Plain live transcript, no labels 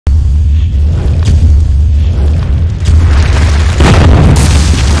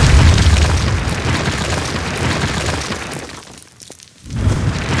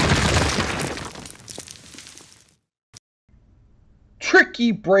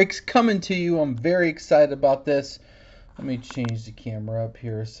rookie breaks coming to you. I'm very excited about this. Let me change the camera up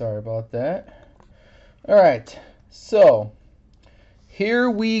here. Sorry about that. All right, so here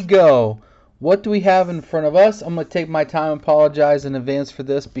we go. What do we have in front of us? I'm going to take my time and apologize in advance for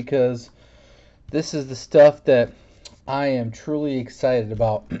this because this is the stuff that I am truly excited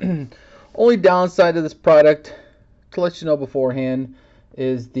about. Only downside of this product, to let you know beforehand,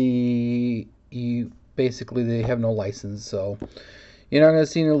 is basically they have no license, so you're not going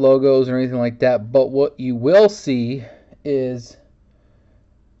to see any logos or anything like that. But what you will see is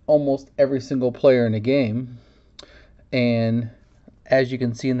almost every single player in the game, and as you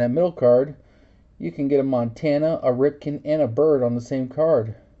can see in that middle card, you can get a Montana, a Ripken, and a Bird on the same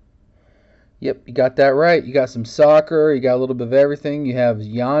card. Yep, you got that right. You got some soccer, you got a little bit of everything. You have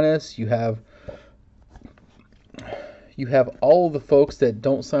Giannis, you have all of the folks that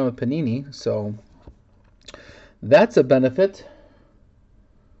don't sign with Panini, so that's a benefit.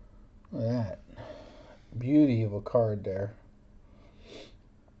 Look at that. Beauty of a card there.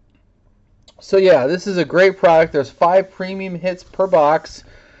 So yeah, this is a great product. There's 5 premium hits per box.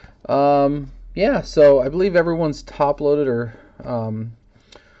 Yeah, so I believe everyone's top loaded or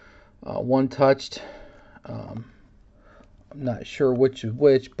one touched. I'm not sure which is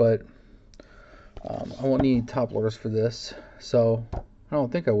which, but I won't need top loaders for this, so I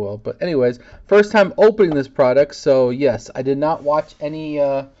don't think I will. But anyways, first time opening this product, so yes, I did not watch any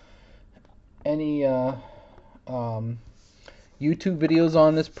YouTube videos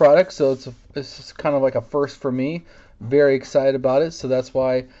on this product, so this is kind of like a first for me. Very excited about it, so that's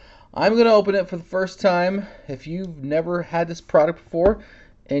why I'm going to open it for the first time. If you've never had this product before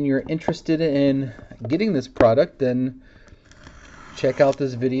and you're interested in getting this product, then check out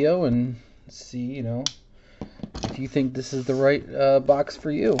this video and see, if you think this is the right box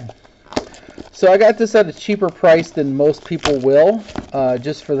for you. So I got this at a cheaper price than most people will,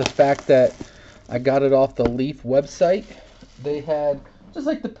 just for the fact that I got it off the Leaf website. They had, just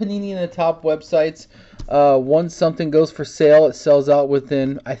like the Panini and the Top websites, once something goes for sale, it sells out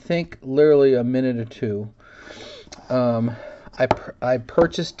within, I think, literally a minute or two. I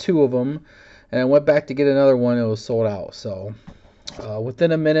purchased 2 of them, and I went back to get another one. It was sold out. So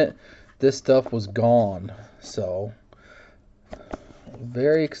within a minute, this stuff was gone. So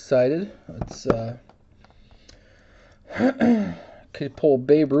very excited. It's could pull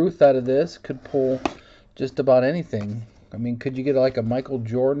Babe Ruth out of this. Could pull just about anything. I mean, could you get like a Michael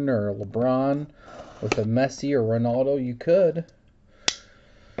Jordan or a LeBron with a Messi or Ronaldo? You could.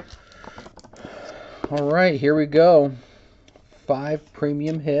 All right, here we go. 5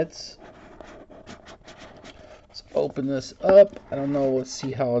 premium hits. Let's open this up. I don't know. Let's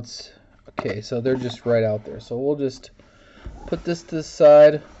see how it's... Okay, so they're just right out there. So we'll just put this to the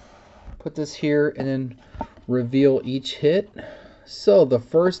side, put this here, and then reveal each hit. So the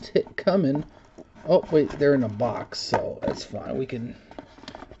first hit coming... Oh, wait, they're in a box, so that's fine. We can...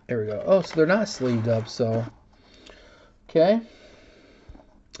 There we go. Oh, so they're not sleeved up, so... Okay.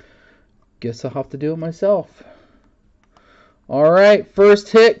 Guess I'll have to do it myself. All right, first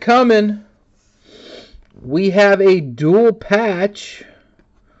hit coming. We have a dual patch.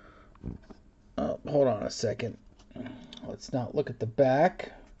 Oh, hold on a second. Let's not look at the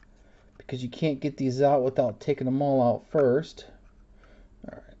back, because you can't get these out without taking them all out first.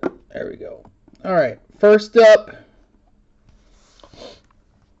 All right, there we go. All right, first up,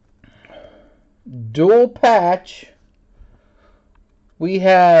 dual patch. We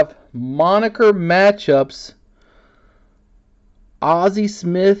have moniker matchups, Ozzie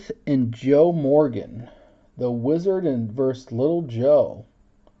Smith and Joe Morgan, the Wizard and versus Little Joe.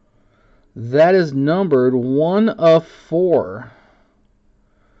 That is numbered 1 of 4.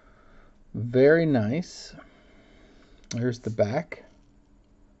 Very nice. There's the back.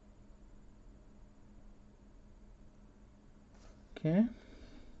 Okay.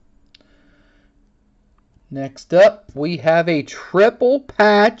 Next up, we have a triple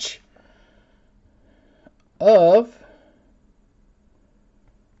patch of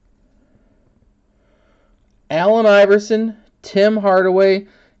Allen Iverson, Tim Hardaway,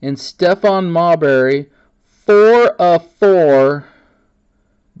 and Stephon Marbury. 4 of 4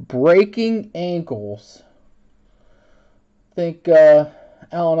 breaking ankles. I think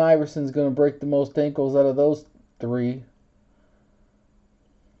Allen Iverson's going to break the most ankles out of those 3.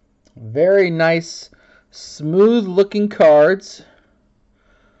 Very nice, smooth looking cards.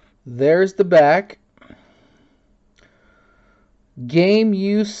 There's the back. Game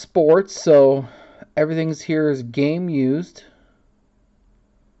use sports, so everything's here is game used.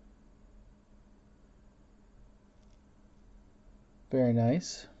 Very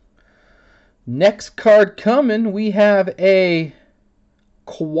nice. Next card coming, we have a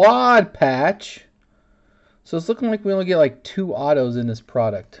quad patch. So it's looking like we only get like 2 autos in this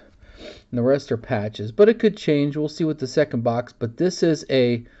product. And the rest are patches. But it could change. We'll see with the second box. But this is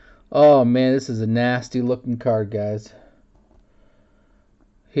a... Oh, man, this is a nasty looking card, guys.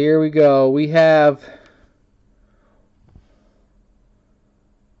 Here we go. We have...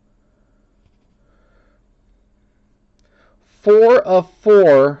 4 of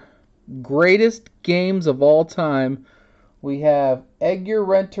 4 greatest games of all time. We have Edgar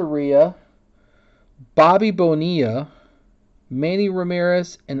Renteria, Bobby Bonilla, Manny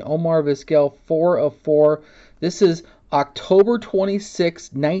Ramirez, and Omar Vizquel. 4 of 4. This is October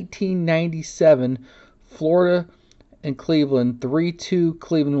 26, 1997, Florida and Cleveland. 3-2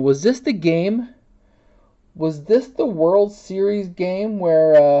 Cleveland. Was this the game? Was this the World Series game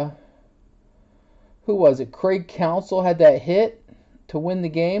where... who was it? Craig Counsell had that hit to win the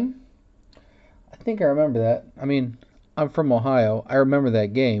game? I think I remember that. I mean, I'm from Ohio. I remember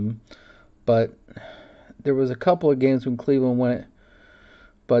that game. But there was a couple of games when Cleveland won it.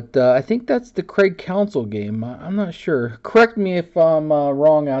 But I think that's the Craig Counsell game. I'm not sure. Correct me if I'm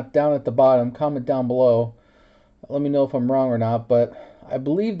wrong out down at the bottom. Comment down below. Let me know if I'm wrong or not. But I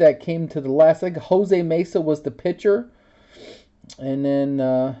believe that came to the last. I think Jose Mesa was the pitcher. And then...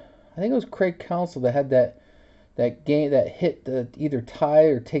 I think it was Craig Counsell that had that game that hit to either tie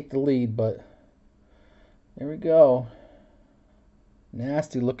or take the lead, but there we go.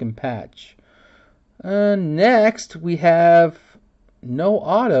 Nasty looking patch. Next we have no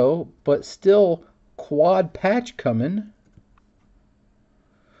auto, but still quad patch coming.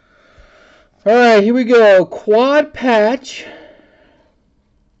 Alright, here we go. Quad patch.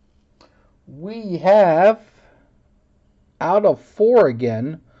 We have out of 4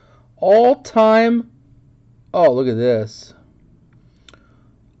 again. All-time, oh, look at this.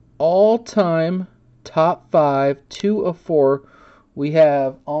 All-time top 5, 2 of 4. We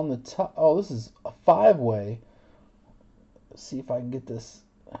have on the top, oh, this is a 5-way. Let's see if I can get this.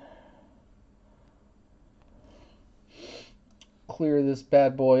 Clear this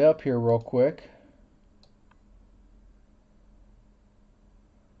bad boy up here real quick.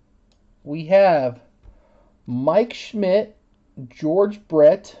 We have Mike Schmidt, George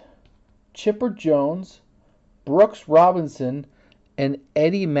Brett, Chipper Jones, Brooks Robinson, and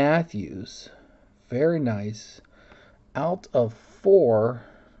Eddie Matthews. Very nice. Out of 4.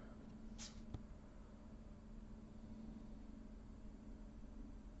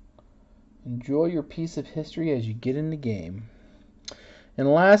 Enjoy your piece of history as you get in the game.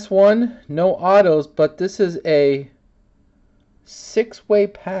 And last one, no autos, but this is a 6-way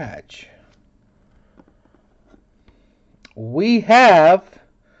patch. We have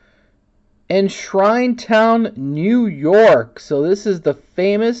Enshrine Town, New York. So this is the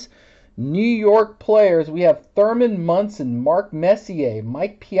famous New York players. We have Thurman Munson, Mark Messier,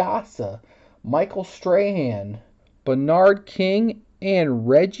 Mike Piazza, Michael Strahan, Bernard King, and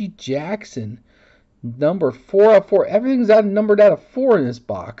Reggie Jackson. Number 4 of 4. Everything's numbered out of 4 in this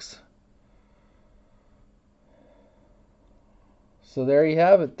box. So there you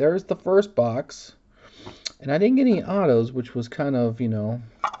have it. There's the first box. And I didn't get any autos, which was kind of, you know,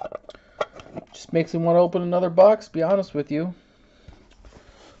 just makes me want to open another box, to be honest with you.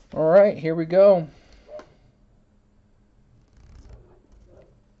 Alright, here we go.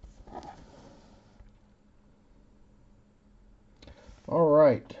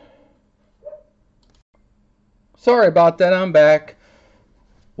 Alright. Sorry about that, I'm back.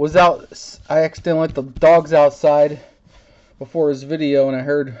 Was out, I accidentally let the dogs outside before his video, and I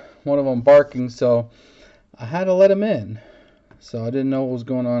heard one of them barking, so I had to let him in. So I didn't know what was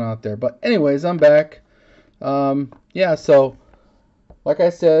going on out there. But anyways, I'm back. Yeah, so like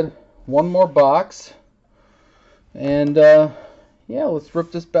I said, one more box. And yeah, let's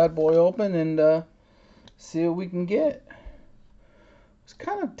rip this bad boy open and see what we can get. I was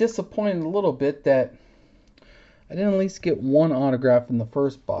kind of disappointed a little bit that I didn't at least get one autograph in the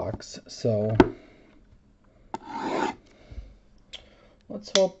first box. So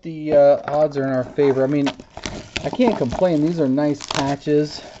let's hope the odds are in our favor. I mean, I can't complain. These are nice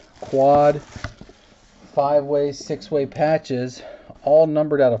patches. Quad, 5-way, 6-way patches. All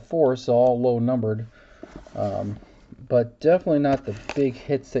numbered out of 4, so all low numbered. But definitely not the big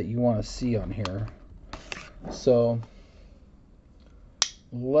hits that you want to see on here. So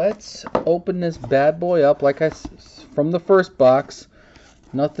let's open this bad boy up. Like from the first box,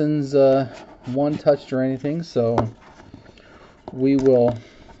 nothing's one touched or anything. So we will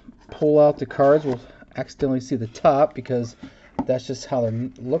pull out the cards. We'll accidentally see the top because that's just how they're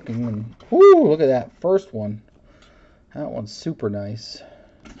looking. And whoo, look at that first one. That one's super nice.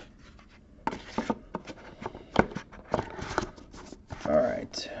 All right.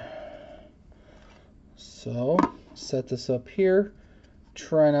 right. So, set this up here.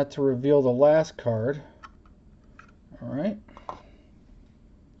 Try not to reveal the last card. All right.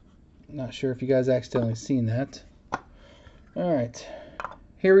 Not sure if you guys accidentally seen that. All right.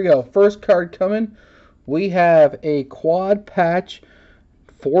 Here we go. First card coming. We have a quad patch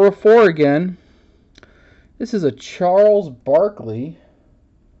 4 of 4 again. This is a Charles Barkley.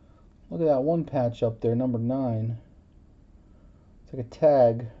 Look at that one patch up there, number 9. It's like a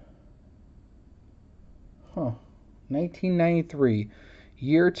tag. Huh. 1993.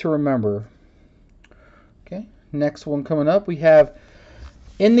 Year to remember. Okay. Next one coming up. We have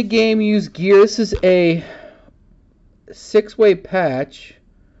in the game used gear. This is a 6-way patch.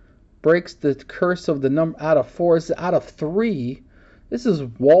 Breaks the curse of the number out of 4. This is out of 3. This is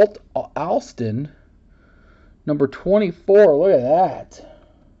Walt Alston. Number 24. Look at that.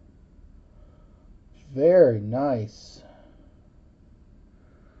 Very nice.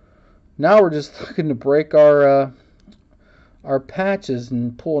 Now we're just looking to break our patches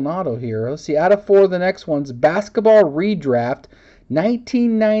and pull an auto here. Let's see. Out of 4, the next one's Basketball Redraft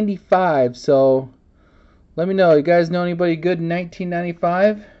 1995. So let me know. You guys know anybody good in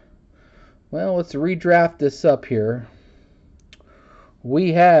 1995? Well, let's redraft this up here.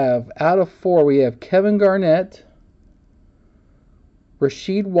 We have, out of 4, we have Kevin Garnett,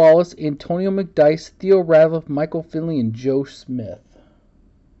 Rasheed Wallace, Antonio McDyess, Theo Radcliffe, Michael Finley, and Joe Smith.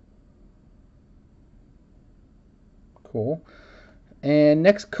 Cool. And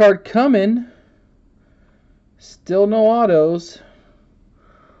next card coming, still no autos.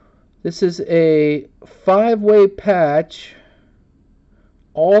 This is a 5-way patch,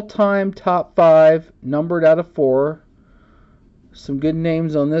 all-time top 5, numbered out of 4. Some good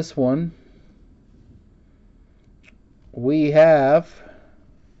names on this one. We have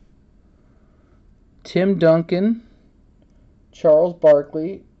Tim Duncan, Charles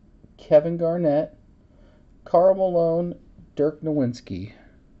Barkley, Kevin Garnett, Karl Malone, Dirk Nowitzki.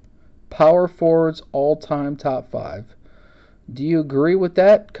 Power forwards, all-time top 5. Do you agree with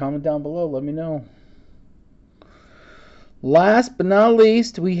that? Comment down below. Let me know. Last but not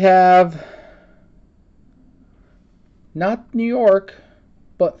least, we have not New York,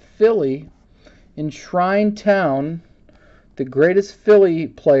 but Philly, in Shrine Town. The greatest Philly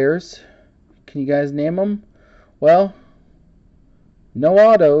players. Can you guys name them? Well, no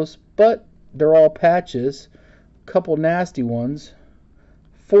autos, but they're all patches. Couple nasty ones.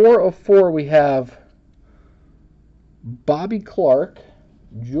 4 of 4 we have Bobby Clark,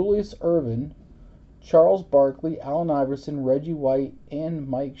 Julius Erving, Charles Barkley, Allen Iverson, Reggie White, and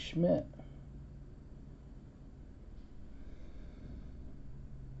Mike Schmidt.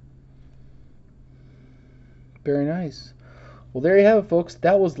 Very nice. Well, there you have it, folks.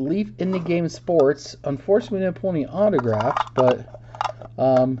 That was Leaf in the Game Sports. Unfortunately, we didn't pull any autographs, but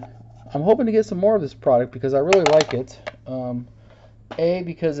I'm hoping to get some more of this product because I really like it. A,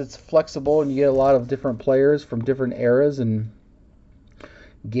 because it's flexible and you get a lot of different players from different eras and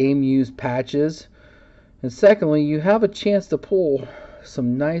game-used patches. And secondly, you have a chance to pull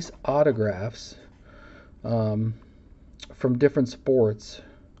some nice autographs from different sports.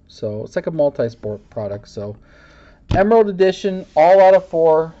 So it's like a multi-sport product. So Emerald Edition, all out of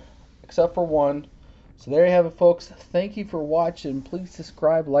 4, except for 1. So there you have it, folks. Thank you for watching. Please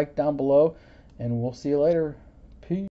subscribe, like down below, and we'll see you later.